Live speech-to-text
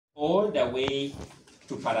all the way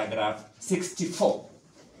to paragraph 64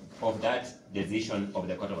 of that decision of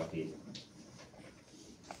the Court of Appeal.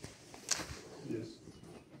 Yes.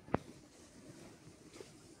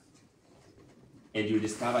 And you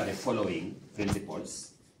discover the following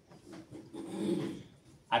principles.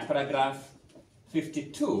 At paragraph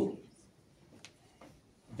 52,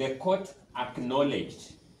 the court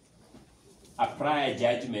acknowledged a prior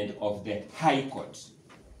judgment of the High Court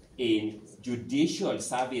in Judicial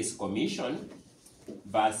Service Commission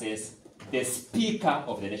versus the Speaker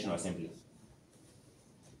of the National Assembly.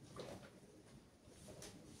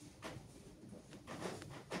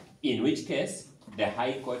 In which case, the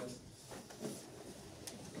High Court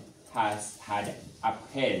had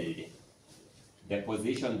upheld the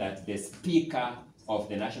position that the Speaker of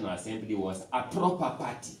the National Assembly was a proper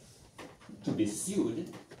party to be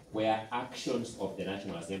sued where actions of the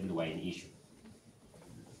National Assembly were in issue.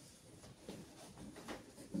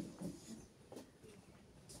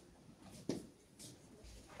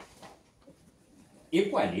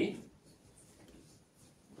 Equally,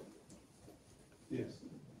 yes,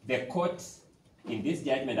 the court in this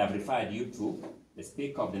judgment I've referred you to, the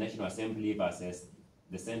Speaker of the National Assembly versus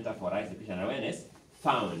the Center for Rights, Education and Awareness,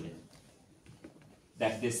 found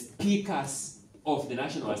that the speakers of the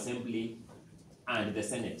National Assembly and the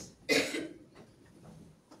Senate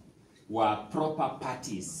were proper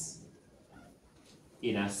parties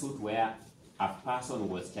in a suit where a person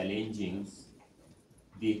was challenging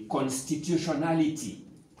the constitutionality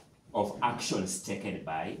of actions taken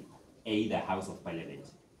by either House of Parliament.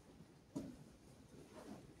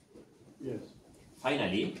 yes,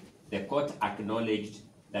 Finally, the court acknowledged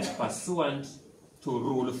that pursuant to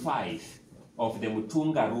Rule 5 of the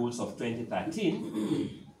Mutunga Rules of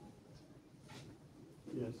 2013,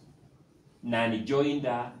 yes,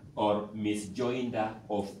 non-joinder or misjoinder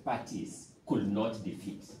of parties could not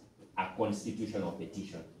defeat a constitutional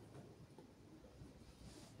petition.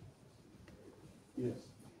 yes,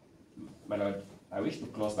 My Lord, I wish to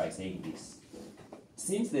close by saying this.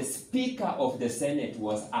 Since the Speaker of the Senate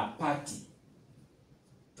was a party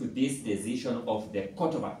to this decision of the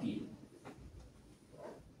Court of Appeal,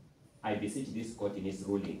 I beseech this court in its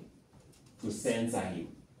ruling to censure him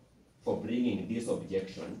for bringing this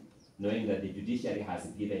objection, knowing that the judiciary has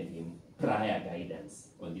given him prior guidance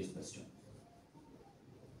on this question.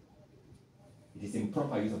 It is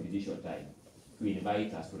improper use of judicial time to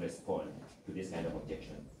invite us to respond to this kind of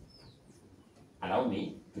objection. Allow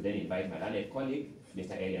me to then invite my learned colleague,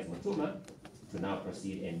 Mr. Elias Mutuma, to now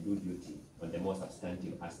proceed and do duty on the most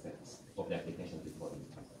substantive aspects of the application before you.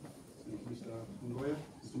 Mr. Mwangaza,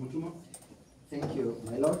 Mr. Mutuma. Thank you,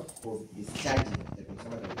 my lord, for discharging the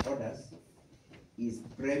conservative orders is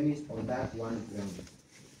premised on that one ground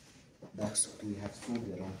that we have sued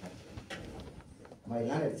the wrong party. My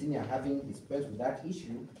learned senior, having dispensed with that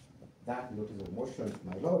issue, that notice of motion,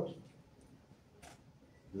 my lord,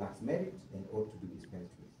 lacks merit and ought to be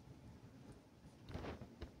dispensed with.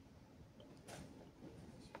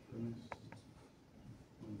 Premised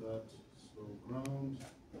on that, so ground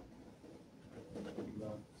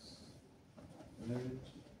lacks merit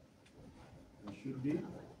and should be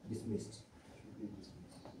Dismissed. dismissed.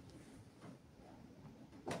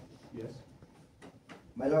 Yes.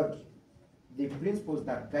 My lord, the principles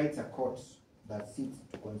that guides a court that seeks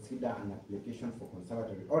to consider an application for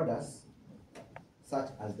conservatory orders, such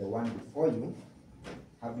as the one before you,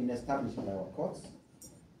 have been established by our courts.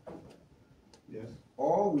 Yes.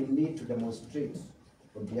 All we need to demonstrate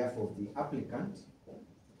on behalf of the applicant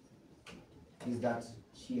is that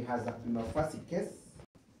she has a prima facie case.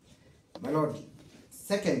 My lord,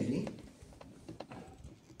 secondly,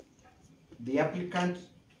 the applicant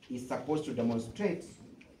is supposed to demonstrate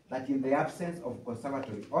that in the absence of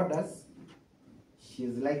conservatory orders, she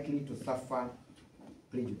is likely to suffer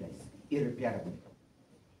prejudice irreparably.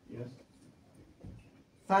 Yes.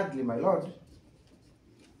 Thirdly, my lord,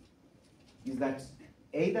 is that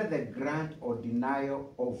either the grant or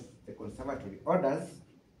denial of the conservatory orders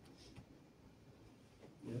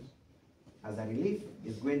Yes. as a relief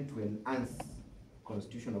is going to enhance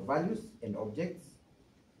constitutional values and objects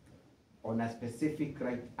on a specific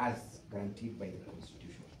right as guaranteed by the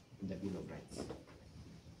Constitution in the Bill of Rights.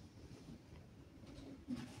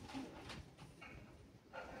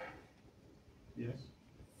 Yes.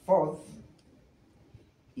 Fourth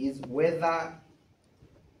is whether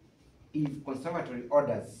if conservatory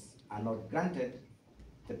orders are not granted,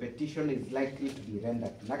 the petition is likely to be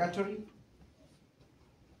rendered nugatory.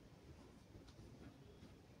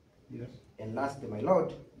 Yes. And lastly, my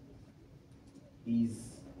lord, is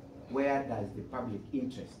where does the public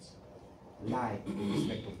interest lie in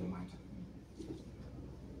respect of the matter?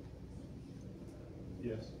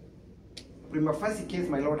 Yes. Prima facie case,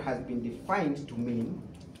 my lord, has been defined to mean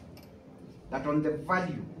that on the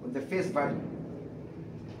value, on the face value,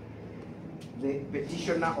 the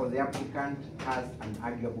petitioner or the applicant has an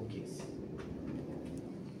arguable case.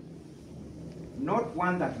 Not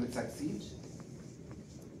one that will succeed,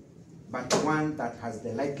 but one that has the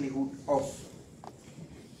likelihood of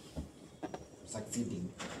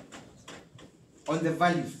succeeding on the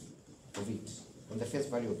value of it, on the face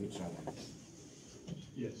value of it rather.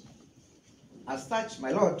 Yes. As such,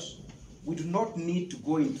 my lord, we do not need to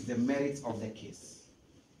go into the merits of the case.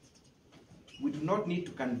 We do not need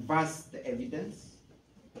to canvass the evidence.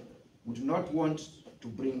 We do not want to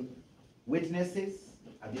bring witnesses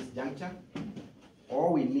at this juncture.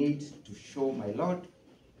 All we need to show, my lord,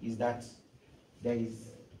 is that there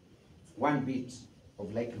is one bit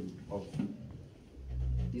of likelihood of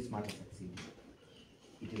this matter succeeding.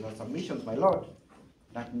 It is our submissions, my lord,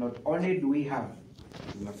 that not only do we have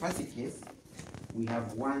in the first case, we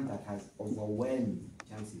have one that has overwhelming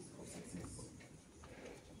chances of success.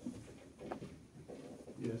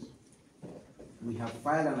 Yes. We have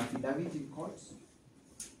filed an affidavit in court.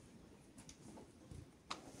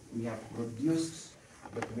 We have produced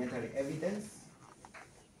documentary evidence.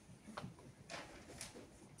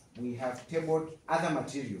 We have tabled other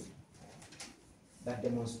material that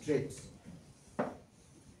demonstrates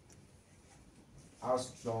how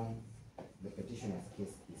strong the petitioner's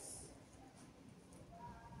case is.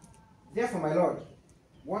 Therefore, my lord,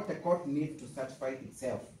 what the court needs to satisfy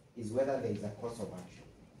itself is whether there is a course of action.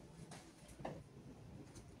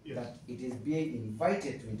 Yes. That it is being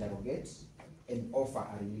invited to interrogate and offer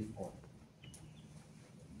a relief on.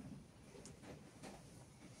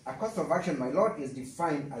 A course of action, my lord, is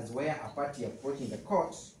defined as where a party approaching the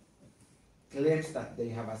court claims that they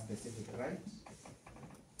have a specific right.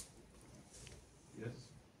 Yes.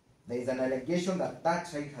 There is an allegation that that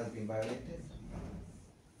right has been violated.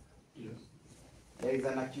 Yes. There is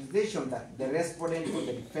an accusation that the respondent or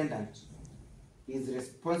the defendant is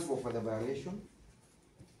responsible for the violation,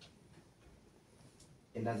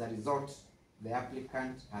 and as a result, the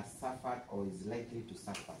applicant has suffered or is likely to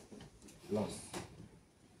suffer loss.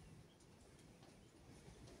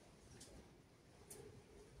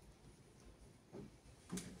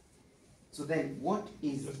 So then, what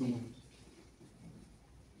is Just a the moment.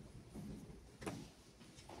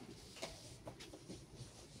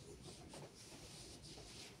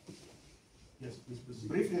 Yes, please proceed.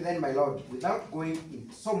 briefly then, my lord, without going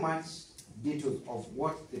into so much details of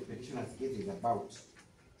what the petitioner's case is about,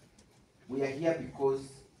 we are here because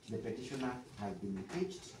the petitioner has been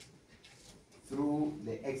impeached through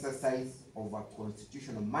the exercise of a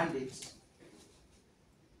constitutional mandate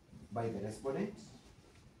by the respondent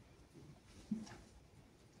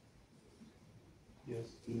Yes.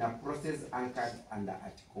 in a process anchored under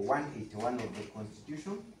Article 181 of the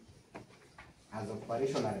Constitution as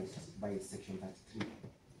operationalized by Section 33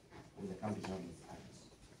 of the County Governments Act.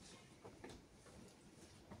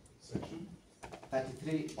 Section.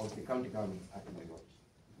 33 of the County Governments Act, my lord.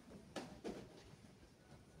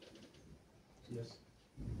 Yes.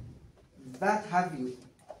 That having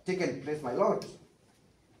taken place, my lord,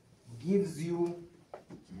 gives you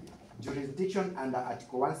jurisdiction under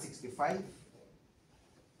Article 165,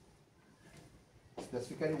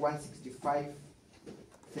 specifically 165,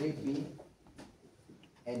 3B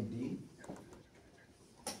and D,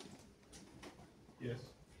 Yes.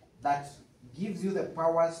 that gives you the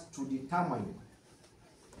powers to determine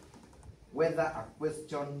whether a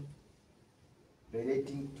question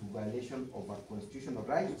relating to violation of a constitutional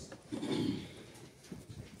right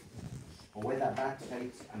or whether that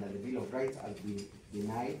right under the Bill of Rights has been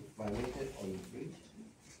denied, violated, or infringed.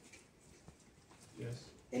 Yes.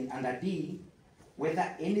 And under D,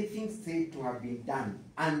 whether anything said to have been done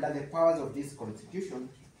under the powers of this Constitution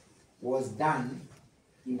was done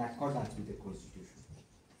in accordance with the Constitution.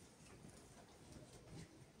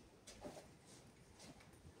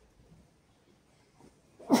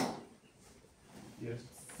 Yes.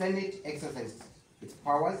 Senate exercised its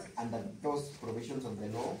powers under those provisions of the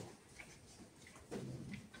law,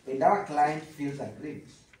 and our client feels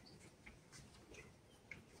aggrieved.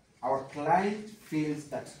 Our client feels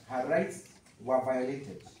that her rights were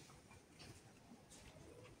violated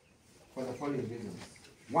for the following reasons.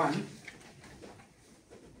 One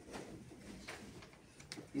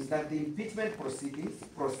is that the impeachment proceedings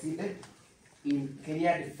proceeded in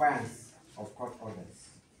clear defiance of court orders.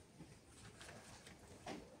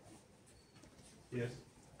 Yes.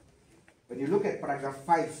 When you look at paragraph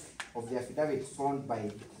 5 of the affidavit sworn by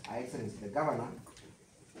Her Excellency the Governor,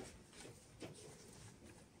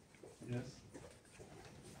 Yes.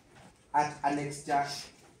 at annexure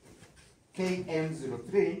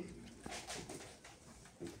KM03,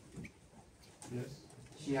 Yes.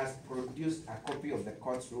 she has produced a copy of the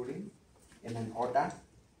court's ruling and an order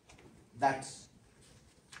that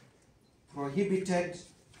prohibited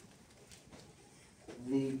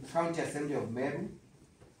the County Assembly of Meru,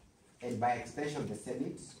 and by extension the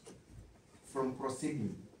Senate, from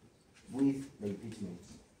proceeding with the impeachment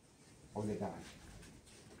of the governor.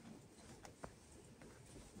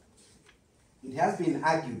 It has been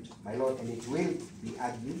argued, my lord, and it will be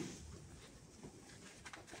argued,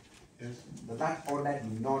 Yes. that that order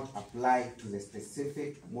did not apply to the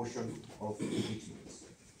specific motion of impeachment.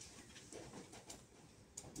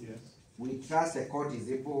 Yes. We trust the court is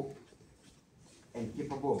able and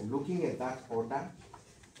capable of looking at that order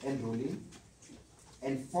and ruling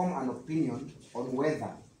and form an opinion on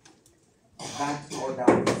whether that order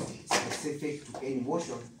was specific to any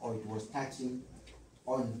motion or it was touching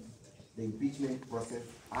on the impeachment process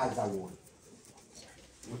as a whole.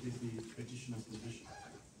 What is the petitioner's position?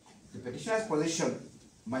 The petitioner's position,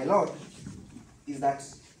 my lord, is that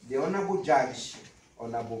the Honorable Judge,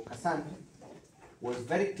 Honorable Kassan, was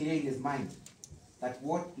very clear in his mind that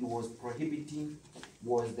what he was prohibiting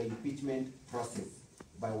was the impeachment process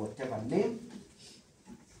by whatever name,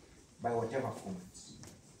 by whatever format,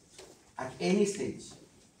 at any stage,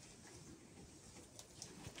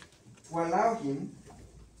 to allow him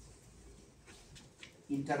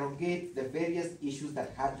interrogate the various issues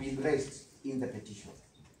that had been raised in the petition.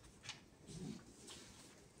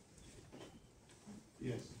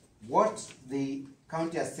 Yes. What the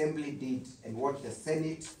County Assembly did and what the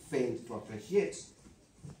Senate failed to appreciate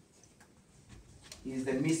is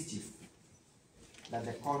the mischief that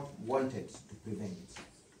the court wanted to prevent.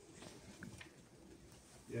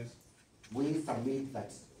 Yes. We submit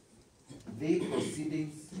that the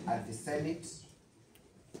proceedings at the Senate,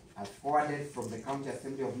 as forwarded from the County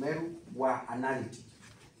Assembly of Meru, were a nullity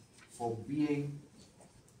for being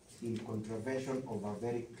in contravention of a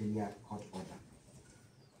very clear court order.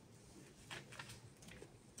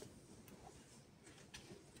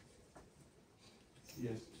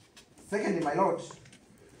 Yes. Secondly, my lord,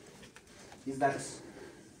 is that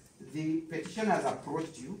the petitioner has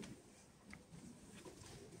approached you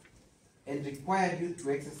and required you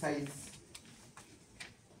to exercise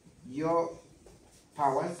your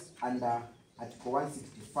powers under Article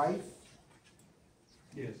 165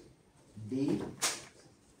 Yes. D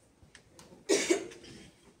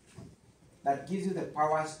that gives you the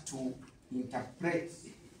powers to interpret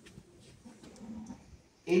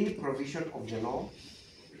any provision of the law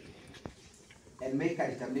and make a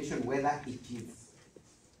determination whether it is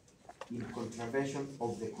in contravention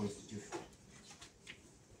of the Constitution.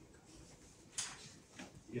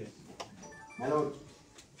 Yes. My lord,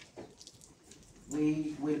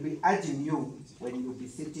 we will be urging you, when you will be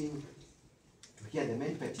sitting to hear the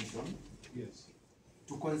main petition, Yes.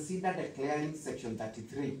 to consider declaring Section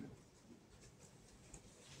 33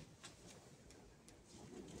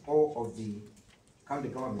 of the County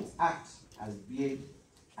Governments Act as being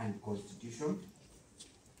unconstitutional,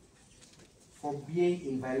 for being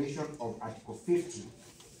in violation of Article 50,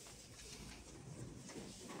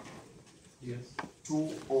 Yes.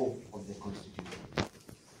 2(o) of the Constitution.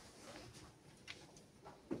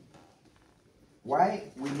 Why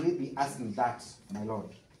will we be asking that, my lord?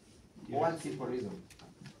 For one simple reason.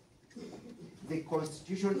 The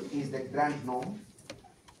Constitution is the grand norm.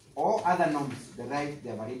 All other norms derive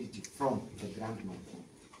their validity from the grand norm.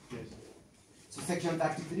 Yes. So Section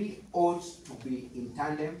 33 ought to be in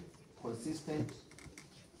tandem, consistent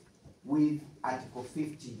with Article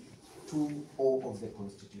 52(o) of the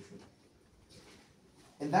Constitution.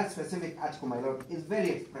 And that specific article, my lord, is very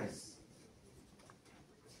express,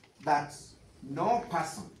 that no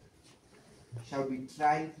person shall be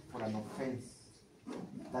tried for an offense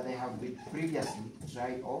that they have been previously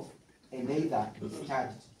tried of and either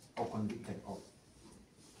discharged or convicted of.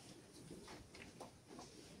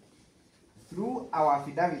 Through our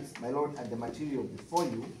affidavits, my lord, and the material before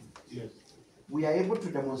you, Yes. we are able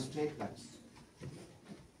to demonstrate that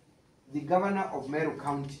the governor of Meru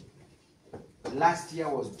County last year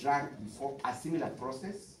was dragged before a similar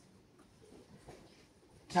process.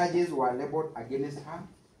 Charges were labeled against her.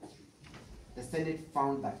 The Senate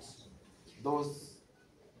found that those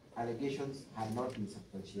allegations had not been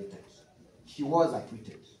substantiated. She was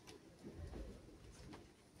acquitted.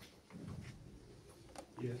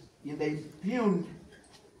 Yes. In the impugned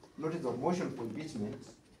notice of motion for impeachment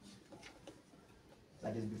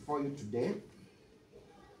that is before you today,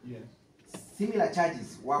 Yes. similar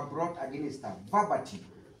charges were brought against her verbatim.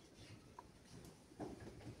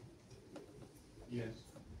 Yes.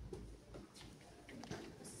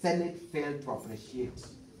 Senate failed to appreciate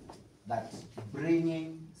that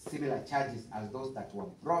bringing similar charges as those that were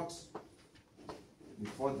brought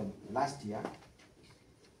before them last year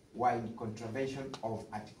were in contravention of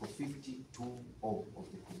Article 52(o)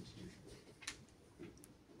 of the Constitution.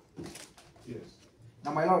 Yes.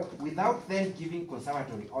 Now, my lord, without then giving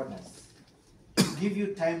conservatory orders, to give you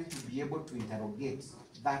time to be able to interrogate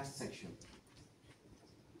that section,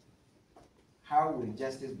 how will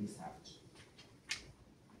justice be served?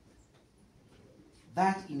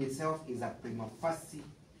 That in itself is a prima facie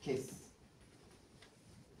case.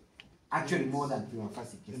 Actually, more than prima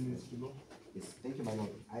facie case. 10 minutes to go. Yes, thank you, my lord.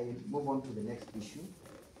 I move on to the next issue.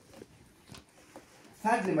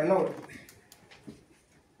 Thirdly, my lord,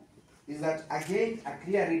 is that again a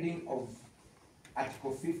clear reading of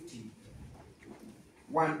Article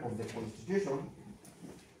 51 of the Constitution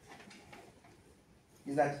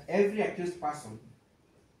is that every accused person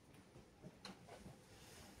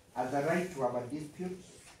has the right to have a dispute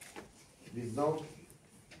resolved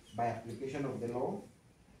by application of the law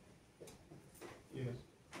Yes.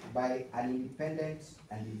 by an independent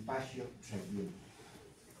and impartial tribunal.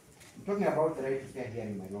 I'm talking about the right to fair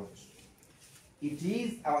hearing, my lord. It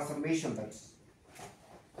is our submission that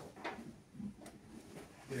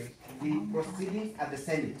Yes. the proceedings at the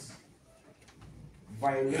Senate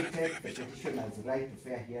violated the petitioner's right to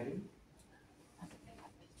fair hearing,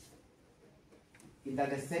 in that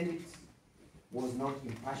the Senate was not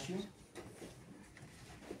impartial,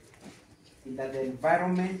 in that the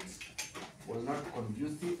environment was not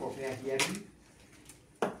conducive for fair hearing,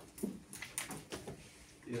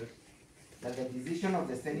 Yes. that the decision of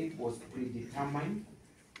the Senate was predetermined,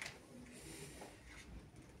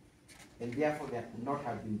 and therefore there could not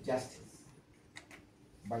have been justice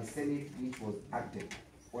by Senate which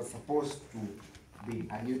was supposed to be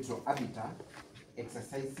a neutral arbiter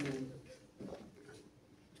exercising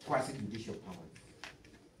quasi-judicial powers.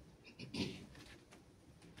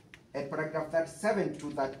 At paragraph 37 to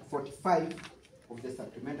that 45 of the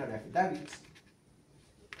supplementary affidavit,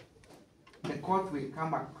 the court will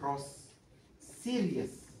come across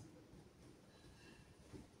serious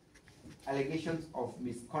allegations of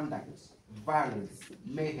misconduct, violence,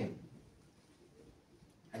 mayhem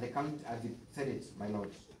at the Senate, my lord,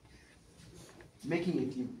 making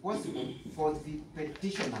it impossible for the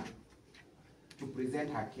petitioner to present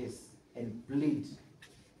her case and plead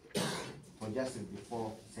for justice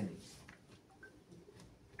before Senate.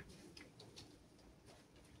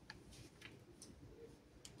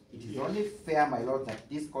 It is only fair, my lord, that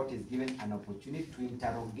this court is given an opportunity to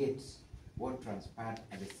interrogate what transpired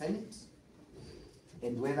at the Senate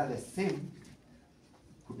and whether the same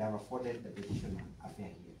could have afforded the petitioner a fair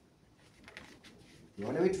hearing. The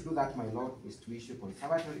only way to do that, my lord, is to issue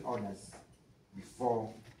conservatory orders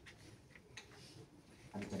before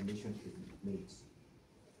a determination is made.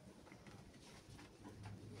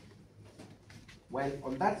 Well,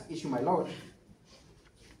 on that issue, my lord,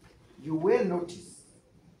 you will notice,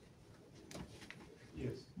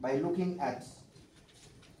 Yes. by looking at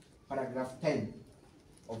paragraph 10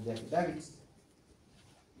 of the affidavit,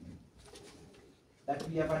 that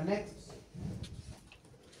we have annexed